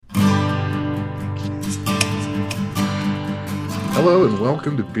Hello and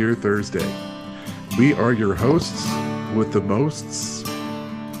welcome to Beer Thursday. We are your hosts with the mosts,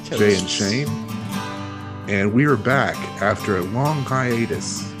 Jay and Shane, and we are back after a long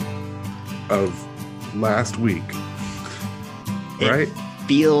hiatus of last week. Right? It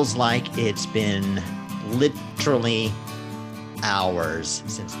feels like it's been literally hours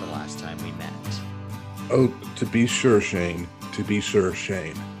since the last time we met. Oh, to be sure, Shane. To be sure,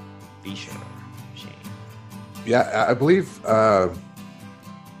 Shane. Be sure, Shane. Yeah, I believe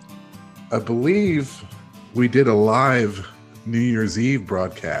we did a live New Year's Eve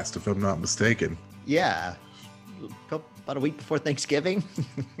broadcast, if I'm not mistaken. Yeah. About a week before Thanksgiving.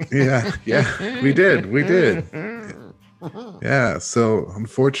 Yeah, we did. Yeah, so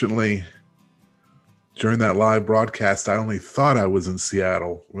unfortunately, during that live broadcast, I only thought I was in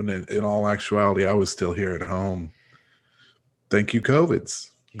Seattle, when in all actuality, I was still here at home. Thank you, COVIDs.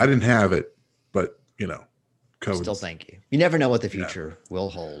 I didn't have it, but, you know, COVIDs. Still thank you. You never know what the future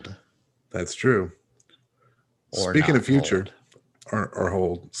will hold. That's true. Or Speaking of future, or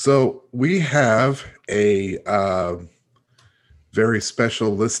hold. So we have a very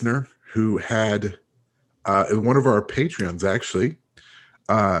special listener who had one of our Patreons actually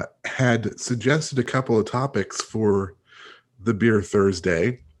had suggested a couple of topics for the Beer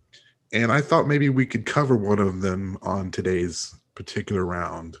Thursday, and I thought maybe we could cover one of them on today's particular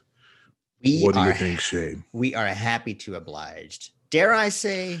round. What do you think, Shane? We are happy to oblige. Dare I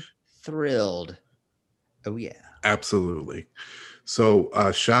say, thrilled. Oh, yeah. Absolutely. So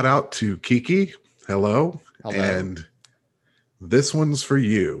shout out to Kiki. Hello. And this one's for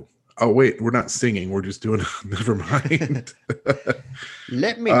you. Oh, wait, we're not singing. We're just doing, never mind.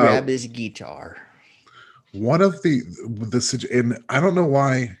 Let me grab this guitar. One of and I don't know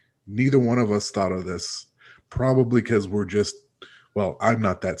why neither one of us thought of this. Probably because I'm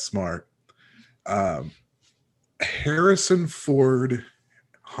not that smart. Harrison Ford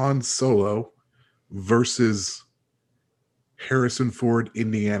Han Solo versus Harrison Ford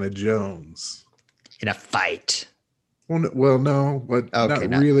Indiana Jones in a fight. Well, no, but not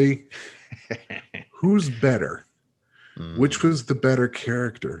really. Who's better? Which was the better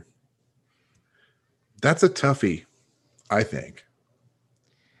character? That's a toughie, I think.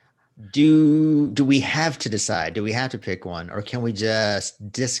 Do we have to decide? Do we have to pick one, or can we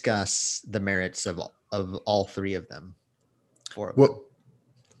just discuss the merits of all three of them? I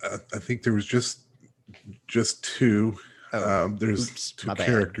think there was just two. There's two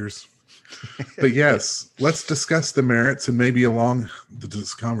characters. But yes, let's discuss the merits, and maybe along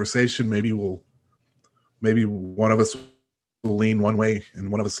this conversation, maybe one of us will lean one way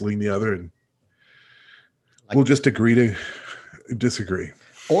and one of us will lean the other, and we'll just agree to disagree.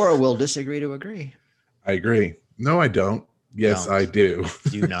 Or we'll disagree to agree. I agree. No, I don't. Yes, I do.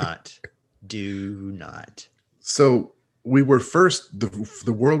 Do not. Do not. So we were first,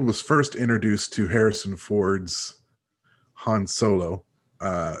 the world was first introduced to Harrison Ford's Han Solo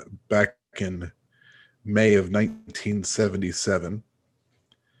back in May of 1977.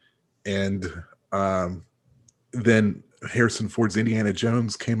 And then Harrison Ford's Indiana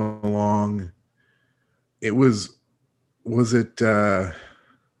Jones came along. It was it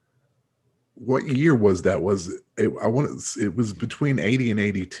what year was that? It was between 80 and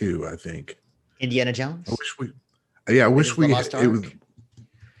 82, I think. Indiana Jones? Raiders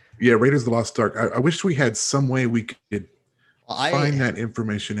of the Lost Ark. I wish we had some way we could find that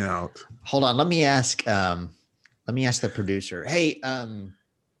information out. Hold on, let me ask the producer. Hey,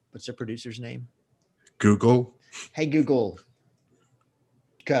 what's the producer's name? Google. Hey Google.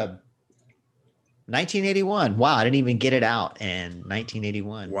 Cub. 1981. Wow, I didn't even get it out in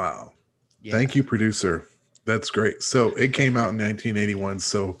 1981. Wow. Yeah. Thank you, producer. That's great. So it came out in 1981.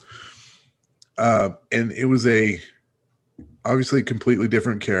 So, and it was obviously a completely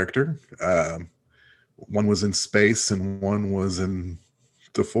different character. One was in space and one was in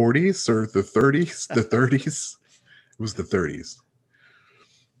the 40s or the 30s. The 30s. It was the 30s.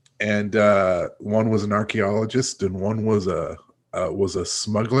 And one was an archaeologist and one was a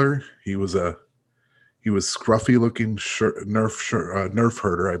smuggler. He was scruffy looking nerf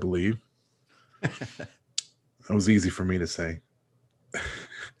herder, I believe. That was easy for me to say.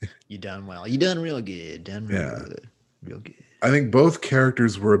 You done well. You done real good. Good. Real good. I think both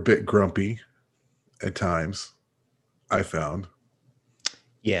characters were a bit grumpy at times, I found.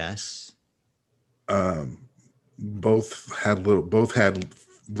 Yes. Both had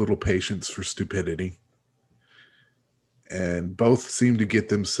little patience for stupidity. And both seemed to get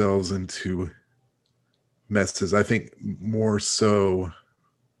themselves into messes. I think more so.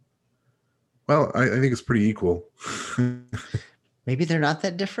 Well, I think it's pretty equal. Maybe they're not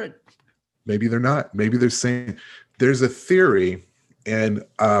that different. Maybe they're not. Maybe they're saying there's a theory and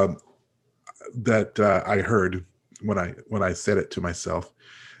that I heard when I said it to myself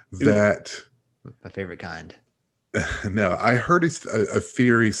Ooh, that my favorite kind. no, I heard a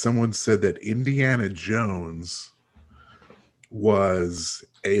theory. Someone said that Indiana Jones was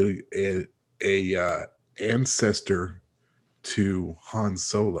a ancestor to Han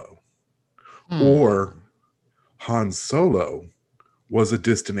Solo, or Hmm. Han Solo was a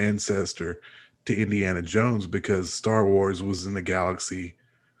distant ancestor to Indiana Jones because Star Wars was in the galaxy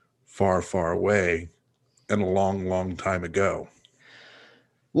far, far away and a long, long time ago.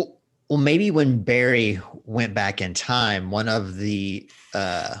 Well, well, maybe when Barry went back in time, one of the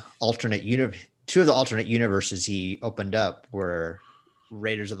alternate universe, two of the alternate universes he opened up were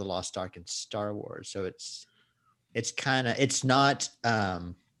Raiders of the Lost Ark and Star Wars. So it's kind of it's not.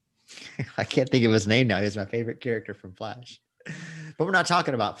 I can't think of his name now. He's my favorite character from Flash, but we're not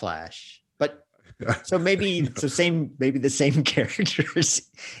talking about Flash. But so maybe so same maybe the same characters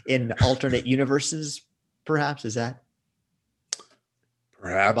in alternate universes. Perhaps is that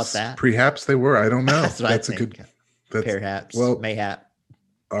how about that? Perhaps they were. I don't know. That's what I That's a think. good. That's Perhaps, well. mayhap.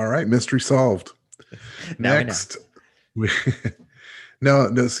 All right, mystery solved. Now we know. Next, we, no,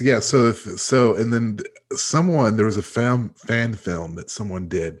 no, so yeah. So and then someone there was a fan film that someone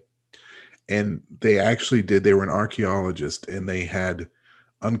did, and they actually did. They were an archaeologist, and they had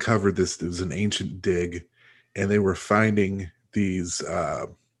uncovered this. It was an ancient dig, and they were finding these.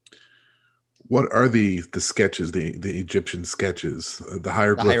 What are the sketches? The Egyptian sketches, the The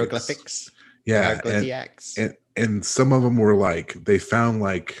hieroglyphics. hieroglyphics, the Yeah, hieroglyphics. and some of them were like they found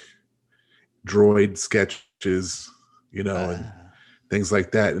like droid sketches, and Uh, things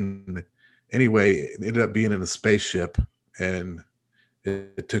like that. And anyway, it ended up being in a spaceship, and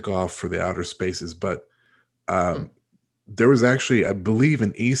it took off for the outer spaces. But hmm. there was actually, I believe,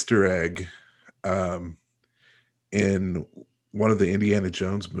 an Easter egg um, in one of the Indiana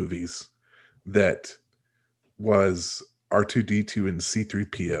Jones movies that was R2D2 and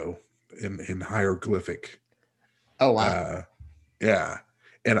C3PO in hieroglyphic. Oh wow. Uh, yeah,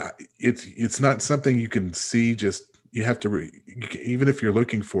 and it's not something you can see. Just you have to even if you're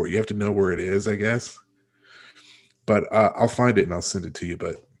looking for it, you have to know where it is, I guess. But I'll find it and I'll send it to you.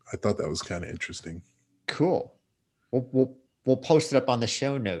 But I thought that was kind of interesting. Cool. We'll post it up on the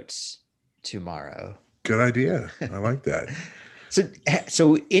show notes tomorrow. Good idea. I like that.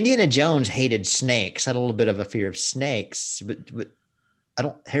 So Indiana Jones hated snakes. Had a little bit of a fear of snakes, but I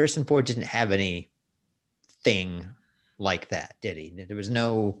don't. Harrison Ford didn't have any thing like that, did he? There was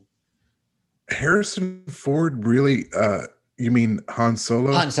no Harrison Ford really? You mean Han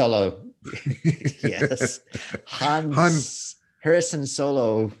Solo? Han Solo. Yes, Han. Harrison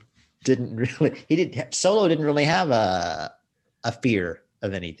Solo didn't really. He did. Solo didn't really have a fear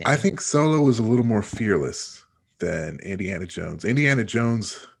of I anything. think Solo was a little more fearless than Indiana Jones. Indiana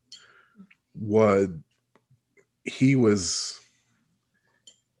Jones was he was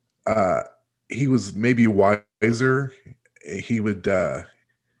uh he was maybe wiser. He would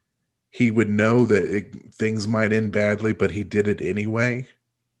he would know that things might end badly, but he did it anyway.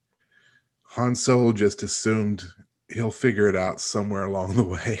 Han Solo just assumed he'll figure it out somewhere along the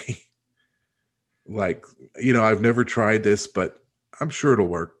way. Like, I've never tried this, but I'm sure it'll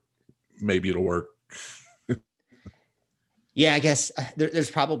work. Maybe it'll work. Yeah, I guess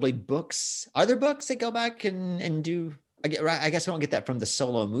there's probably books. Are there books that go back and do? I guess I don't get that from the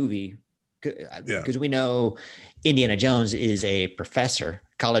Solo movie Yeah. because we know Indiana Jones is a professor,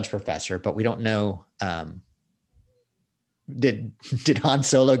 college professor, but we don't know. Did Han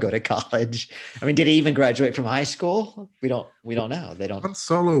Solo go to college? I mean, did he even graduate from high school? We don't know. They don't. Han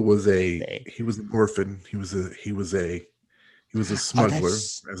Solo was They. he was an orphan. He was a Oh, smuggler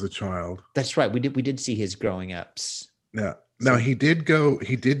as a child. that's right. We did see his growing ups. Yeah. Now So he did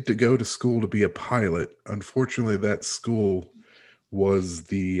to go to school to be a pilot. Unfortunately, that school was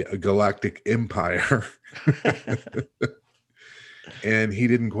the Galactic Empire. And he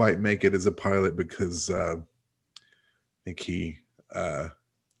didn't quite make it as a pilot because I think he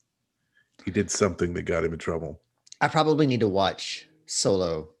did something that got him in trouble. I probably need to watch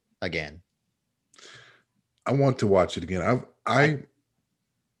Solo again. I want to watch it again. I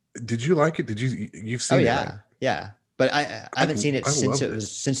did you like it? You've Oh seen it, right? yeah, yeah. But I haven't seen it I since loved it it.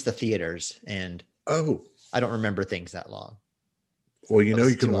 was since the theaters, and Oh, I don't remember things that long. well, That you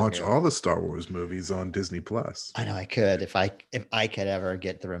was too can long watch ago. all the Star Wars movies on Disney Plus. I know I could if I could ever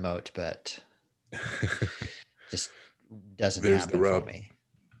get the remote, but just doesn't There's the happen for rub. me.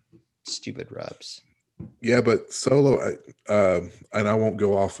 Stupid rubs. Yeah, but Solo, and I won't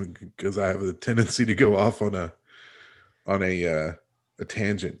go off because I have a tendency to go off on a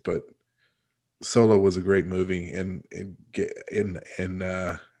tangent. But Solo was a great movie, and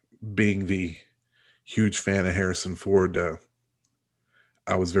being the huge fan of Harrison Ford,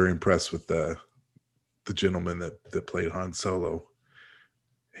 I was very impressed with the gentleman that played Han Solo.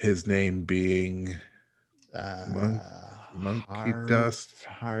 His name being Monkey Dust.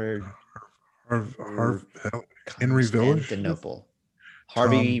 Henry Village. Constantinople.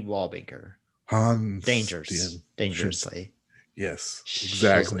 Harvey Wallbaker. Hans. Dangerously. Yes,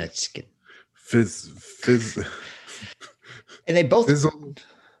 exactly. Fizz. And they both.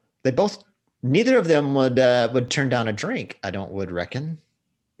 Neither of them would turn down a drink. I would reckon.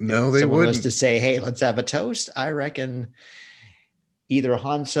 No, they wouldn't. Was to say, "Hey, let's have a toast." I reckon either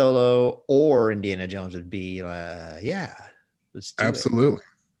Han Solo or Indiana Jones would be, yeah, let's do absolutely. It.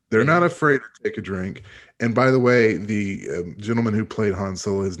 They're not afraid to take a drink. And by the way, the gentleman who played Han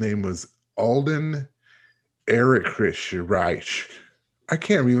Solo, his name was Alden Ehrenreich. I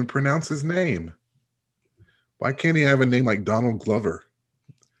can't even pronounce his name. Why can't he have a name like Donald Glover,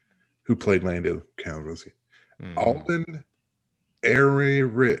 who played Lando Calrissian? Alden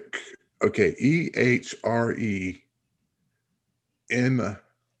Ehrenreich. Okay, EHRENREICH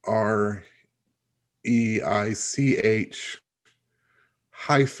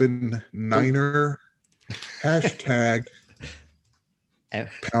 -niner hashtag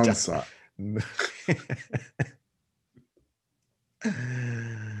pound sign.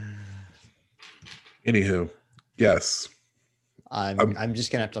 Anywho, yes. I'm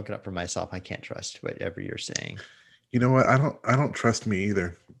just gonna have to look it up for myself. I can't trust whatever you're saying. You know what? I don't trust me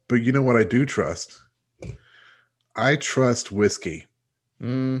either. But you know what I do trust? I trust whiskey.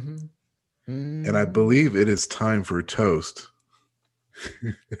 Mm-hmm. Mm-hmm. And I believe it is time for a toast.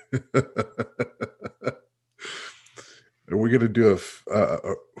 We're gonna do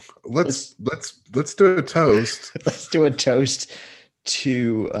let's do a toast. Let's do a toast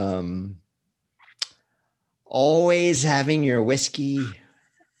to always having your whiskey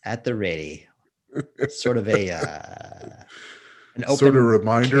at the ready. Sort of a an open sort of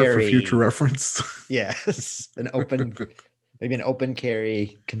reminder carry. For future reference. Yes, maybe an open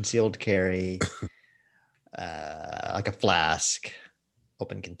carry, concealed carry, like a flask,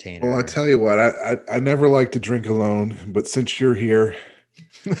 open container. Well, I tell you what, I never like to drink alone, but since you're here,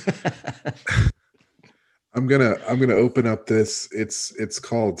 I'm gonna open up this. It's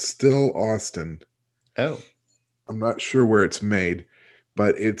called Still Austin. Oh, I'm not sure where it's made,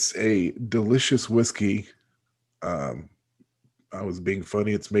 but it's a delicious whiskey. I was being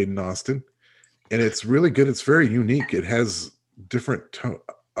funny. It's made in Austin, and it's really good. It's very unique. It has different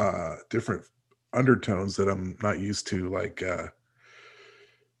undertones that I'm not used to, like a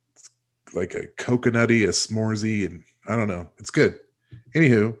coconutty, a s'moresy, and I don't know. It's good.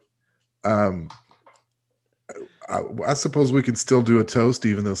 Anywho, I suppose we can still do a toast,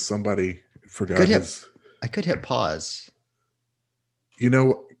 even though somebody forgot I could hit pause. You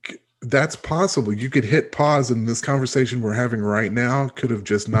know, that's possible. You could hit pause, and this conversation we're having right now could have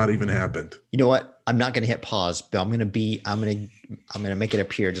just not even happened. You know what? I'm not going to hit pause, but I'm going to make it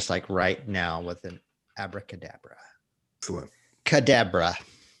appear just like right now with an abracadabra. Excellent. Cadabra.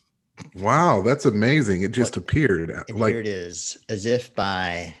 Wow, that's amazing. It just appeared. And here it is, as if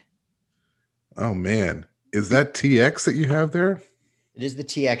by. Oh man, is that TX that you have there? It is the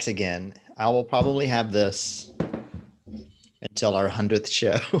TX again. I will probably have this until our 100th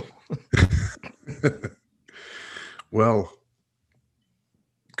show. Well,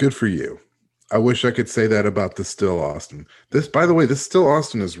 good for you. I wish I could say that about the Still Austin. This, by the way, this Still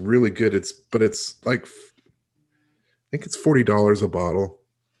Austin is really good. It's like, I think it's $40 a bottle,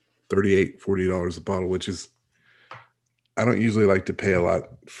 $40 a bottle, which is, I don't usually like to pay a lot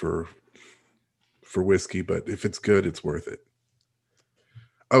for whiskey, but if it's good, it's worth it.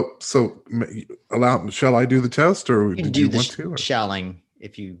 Oh, so shall I do the toast, or did you want to? Shalling,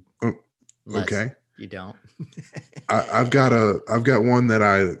 if you. Okay. You don't. I've got one that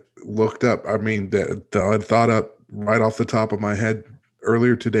I looked up. I mean, that I thought up right off the top of my head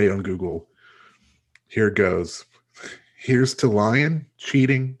earlier today on Google. Here it goes. Here's to lying,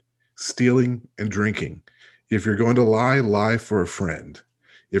 cheating, stealing, and drinking. If you're going to lie, lie for a friend.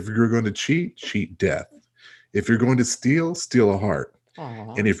 If you're going to cheat death. If you're going to steal a heart.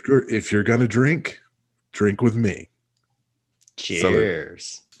 Aww. And if you're going to drink with me.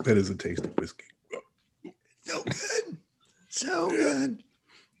 Cheers. So that is a taste of whiskey. So good. So good.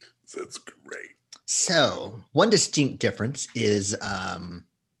 That's great. So one distinct difference is the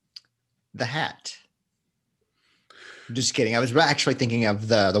hat. Just kidding. I was actually thinking of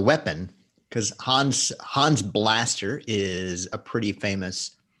the weapon, because Han's blaster is a pretty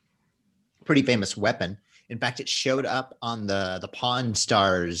famous weapon. In fact, it showed up on the Pawn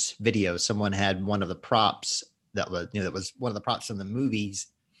Stars video. Someone had one of the props that was one of the props from the movies,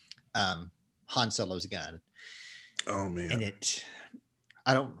 Han Solo's gun. Oh man. And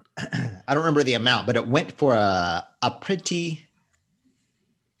I don't remember the amount, but it went for a pretty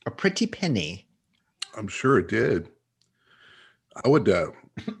penny. I'm sure it did. I would love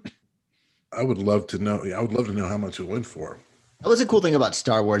to know. I would love to know how much it went for. That was a cool thing about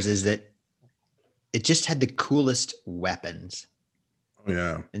Star Wars, is that it just had the coolest weapons. Oh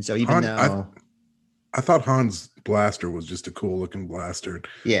yeah. And so even though I thought Han's blaster was just a cool looking blaster.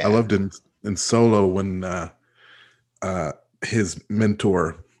 Yeah. I loved in Solo when his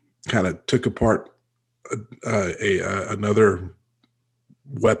mentor kind of took apart another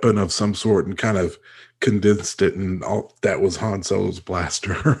weapon of some sort and kind of condensed it, and all that was Han Solo's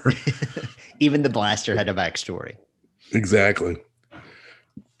blaster. Even the blaster had a backstory. Exactly.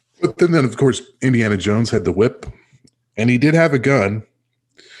 But then of course, Indiana Jones had the whip, and he did have a gun.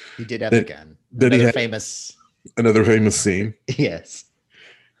 He did have a gun. Another famous scene. Yes.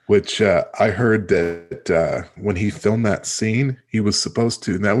 Which I heard that when he filmed that scene, he was supposed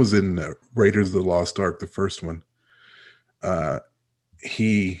to, and that was in Raiders of the Lost Ark, the first one.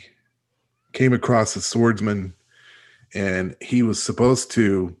 He came across a swordsman, and he was supposed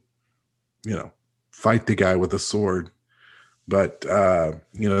to, fight the guy with a sword. But,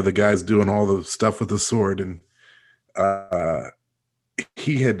 the guy's doing all the stuff with the sword, and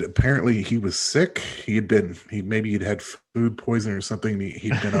he was sick. He'd had food poisoning or something.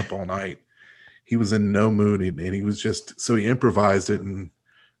 He'd been up all night. He was in no mood, and he was so he improvised it. And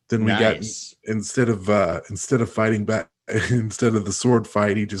then we got, instead of fighting back, instead of the sword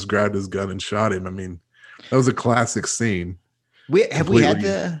fight, he just grabbed his gun and shot him. I mean, that was a classic scene.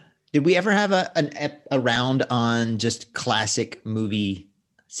 Did we ever have a round on just classic movie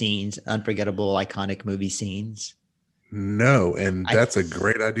scenes, unforgettable, iconic movie scenes? No, and that's a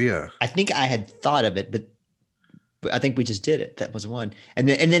great idea. I think I had thought of it, but I think we just did it. That was one. And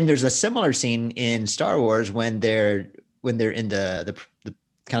then there's a similar scene in Star Wars when they're in the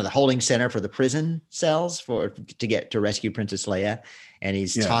kind of the holding center for the prison cells to rescue Princess Leia, and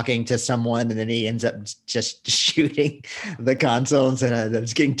he's talking to someone, and then he ends up just shooting the console, and said, "I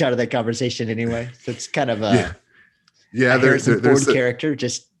was getting tired of that conversation anyway." So it's kind of a there's Ford character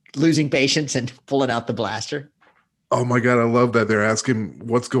just losing patience and pulling out the blaster. Oh my God, I love that. They're asking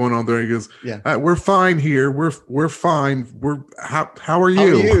what's going on there. He goes, "We're fine here. We're fine. How are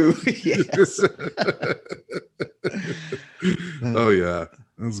you?" Yes. Oh yeah,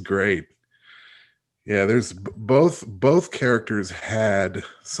 that's great. Yeah, there's both characters had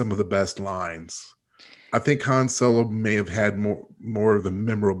some of the best lines. I think Han Solo may have had more of the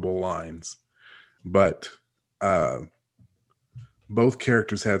memorable lines, but both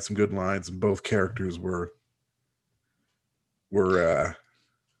characters had some good lines, and both characters were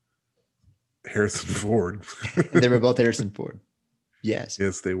Harrison Ford. They were both Harrison Ford. Yes.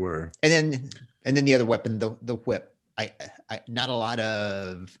 Yes, they were. And then the other weapon, the whip. I not a lot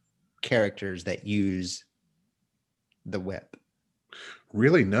of characters that use the whip.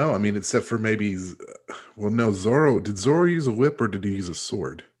 Really? No. I mean, except for maybe, no, Zorro. Did Zorro use a whip, or did he use a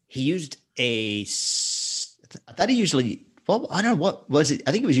sword? He used I thought he usually. Well, I don't know, what was it?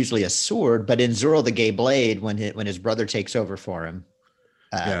 I think it was usually a sword, but in Zorro the Gay Blade, when his brother takes over for him,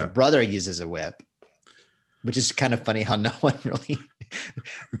 the brother uses a whip, which is kind of funny how no one really,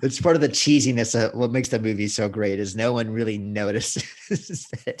 it's part of the cheesiness of what makes the movie so great, is no one really notices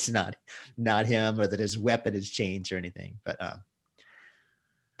that it's not him, or that his weapon has changed or anything. But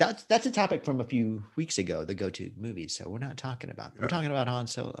that's a topic from a few weeks ago, the go-to movies. So we're not talking about we're talking about Han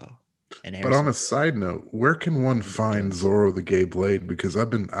Solo. But on a side note, where can one find Zorro the Gay Blade? Because I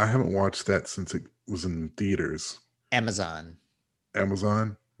haven't watched that since it was in theaters. Amazon. Yeah.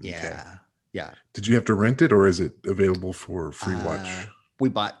 Okay. Yeah. Did you have to rent it, or is it available for free watch? We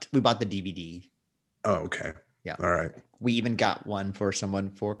bought the DVD. Oh, okay. Yeah. All right. We even got one for someone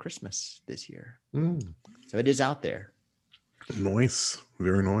for Christmas this year. Mm. So it is out there. Nice.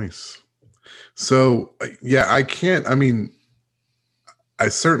 Very nice. So I can't. I mean, I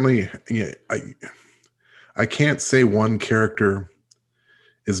certainly, I can't say one character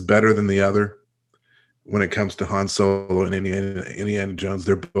is better than the other when it comes to Han Solo and Indiana Jones.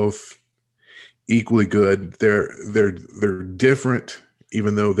 They're both equally good. They're different,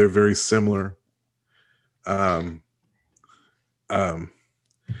 even though they're very similar. But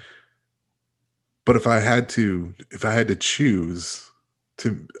if I had to choose,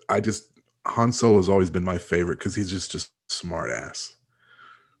 Han Solo has always been my favorite because he's just a smart ass.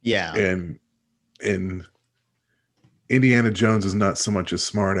 Yeah. And Indiana Jones is not so much a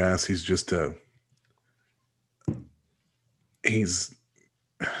smart ass. He's just he's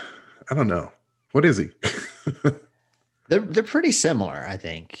I don't know. What is he? They're pretty similar, I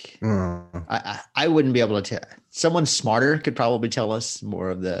think. Uh, I wouldn't be able to tell. Someone smarter could probably tell us more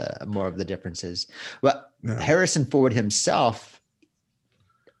of the differences. But no. Harrison Ford himself,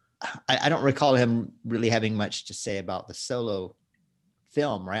 I don't recall him really having much to say about the Solo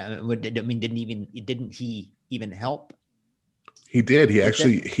film, right? Didn't he even help He did. He with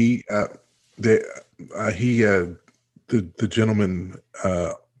actually it? the he the gentleman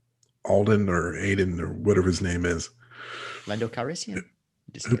Alden or Aiden or whatever his name is Lando Calrissian.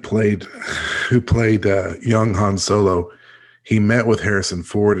 Just who kidding. played who played young Han Solo. He met with Harrison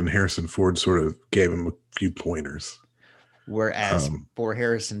Ford, and Harrison Ford sort of gave him a few pointers. Whereas Um, for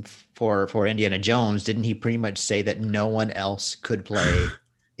Harrison for Indiana Jones, didn't he pretty much say that no one else could play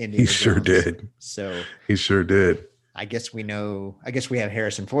he Indiana sure Jones? did. So He sure did. I guess we know. I guess we have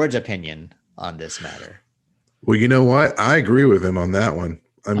Harrison Ford's opinion on this matter. Well, you know what? I agree with him on that one.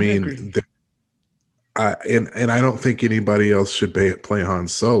 I I mean, agree. and I don't think anybody else should play Han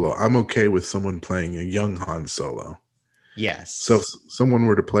Solo. I'm okay with someone playing a young Han Solo. So if Yes, someone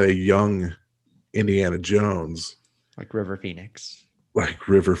were to play a young Indiana Jones, like River Phoenix. like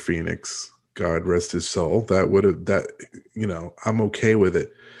River Phoenix, God rest his soul, I'm okay with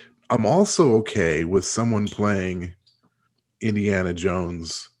it. I'm also okay with someone playing Indiana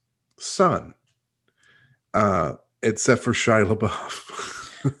Jones' son, except for Shia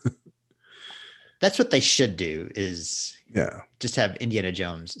LaBeouf. That's what they should do. Is Yeah, just have Indiana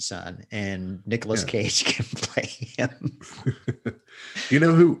Jones' son and Nicolas yeah. Cage can play him. You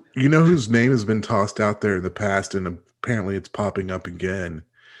know whose name has been tossed out there in the past, and apparently it's popping up again.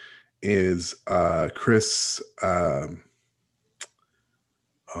 Is Chris?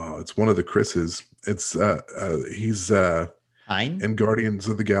 Oh, it's one of the Chris's. It's he's Hein? in Guardians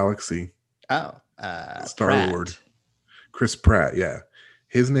of the Galaxy, Oh, Star Lord. Pratt. Chris Pratt. Yeah,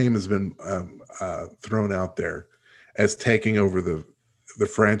 his name has been thrown out there as taking over the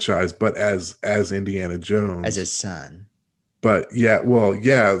franchise, but as Indiana Jones. As his son. But yeah, well,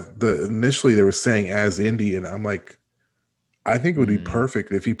 yeah. Initially they were saying as Indy, and I'm like, I think it would be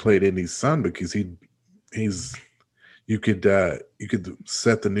perfect if he played Indy's son because he's you could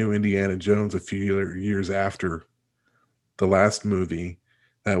set the new Indiana Jones a few years after the last movie.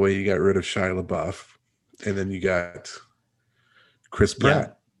 That way you got rid of Shia LaBeouf, and then you got Chris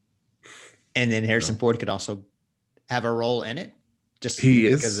Pratt. Yeah. And then Harrison Ford could also have a role in it. Just He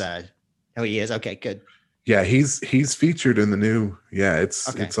because is. oh, he is. Okay, good. Yeah, he's featured in the new. Yeah,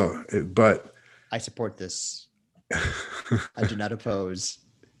 Okay. but I support this. I do not oppose.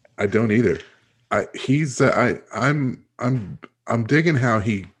 I don't either. I'm digging how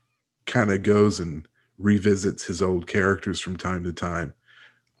he kind of goes and revisits his old characters from time to time.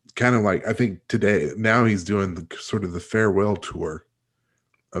 Kind of like I think today now he's doing the sort of the farewell tour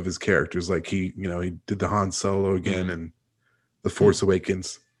of his characters. Like he did the Han Solo again and the Force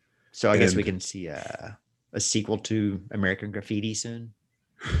Awakens. So I guess we can see a sequel to American Graffiti soon.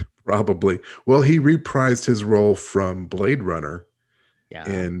 Probably. Well, he reprised his role from Blade Runner. Yeah.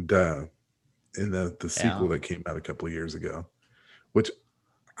 And in the sequel that came out a couple of years ago, which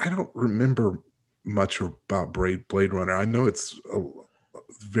I don't remember much about Blade Runner. I know it's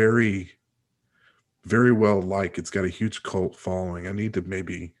very, very well liked. It's got a huge cult following. I need to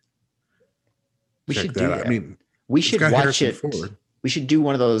maybe check that out. I mean, we should watch it. Ford. We should do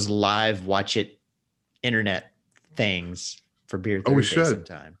one of those live watch it internet things for Beer Thursday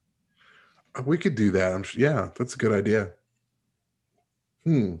sometime. We could do that. Yeah, that's a good idea.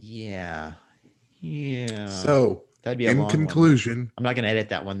 Yeah. So that'd be in conclusion, one. I'm not going to edit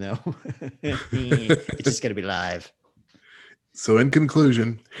that one though. It's just going to be live. So in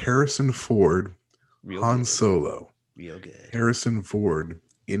conclusion, Harrison Ford, Real Han good. Solo, real good. Harrison Ford,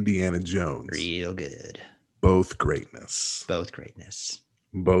 Indiana Jones, real good. Both greatness. Both greatness.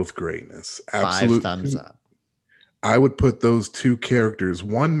 Both greatness. Absolute 5 thumbs up. I would put those two characters,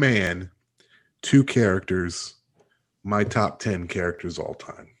 one man, two characters, my top 10 characters all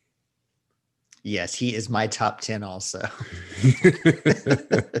time. Yes, he is my top 10 also.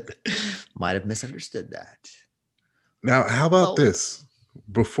 Might have misunderstood that. Now, how about this?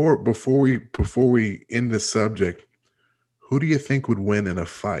 Before we end this subject, who do you think would win in a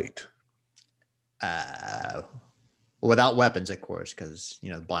fight? Without weapons, of course, because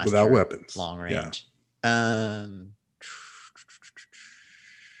blaster without weapons, long range. Yeah.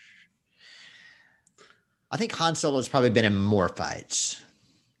 I think Han Solo has probably been in more fights.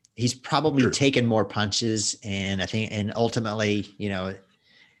 He's probably taken more punches, and I think, and ultimately,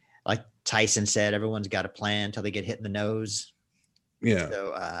 like Tyson said, everyone's got a plan until they get hit in the nose. Yeah.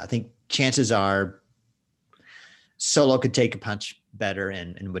 So I think chances are Solo could take a punch better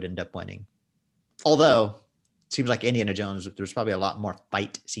and would end up winning. Although, it seems like Indiana Jones, there's probably a lot more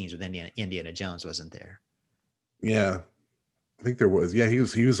fight scenes with Indiana Jones, wasn't there? Yeah, I think there was. Yeah, he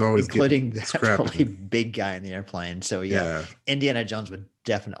was always including that really big guy in the airplane. So yeah, Indiana Jones would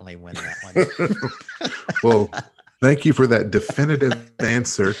definitely win that one. Well, thank you for that definitive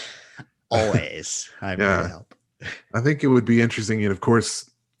answer. Always, I'm here to help. I think it would be interesting, and of course,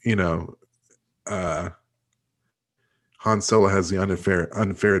 Han Solo has the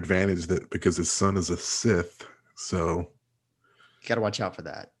unfair advantage that because his son is a Sith, so you got to watch out for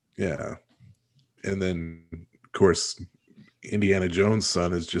that. Yeah, and then of course, Indiana Jones'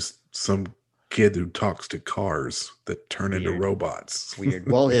 son is just some kid who talks to cars that turn into robots.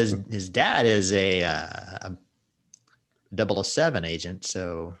 Weird. Well, his dad is a 007 agent,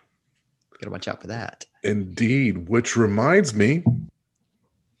 so got to watch out for that. Indeed, which reminds me,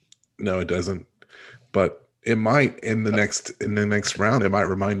 no, it doesn't, but it might in the next round. It might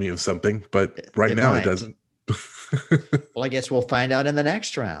remind me of something, but right now it doesn't. Well, I guess we'll find out in the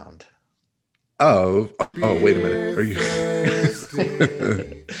next round. Oh, wait a minute. Are you?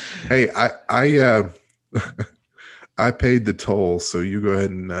 Hey, I paid the toll, so you go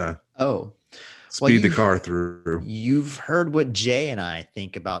ahead and speed the car through. You've heard what Jay and I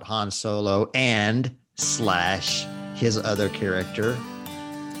think about Han Solo and / his other character,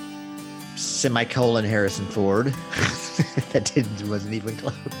 semicolon Harrison Ford. That wasn't even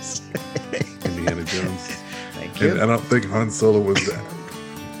close. Indiana Jones. Thank you. And I don't think Han Solo was that.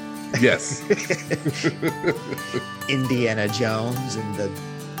 Yes. Indiana Jones and the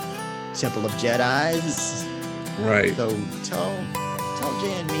Temple of Jedis. Right. So tell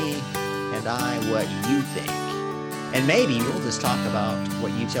Jay and me and I what you think. And maybe we'll just talk about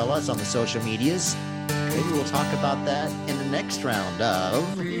what you tell us on the social medias. Maybe we'll talk about that in the next round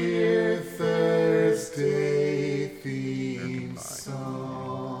of Beer Thursday theme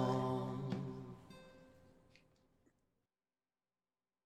song.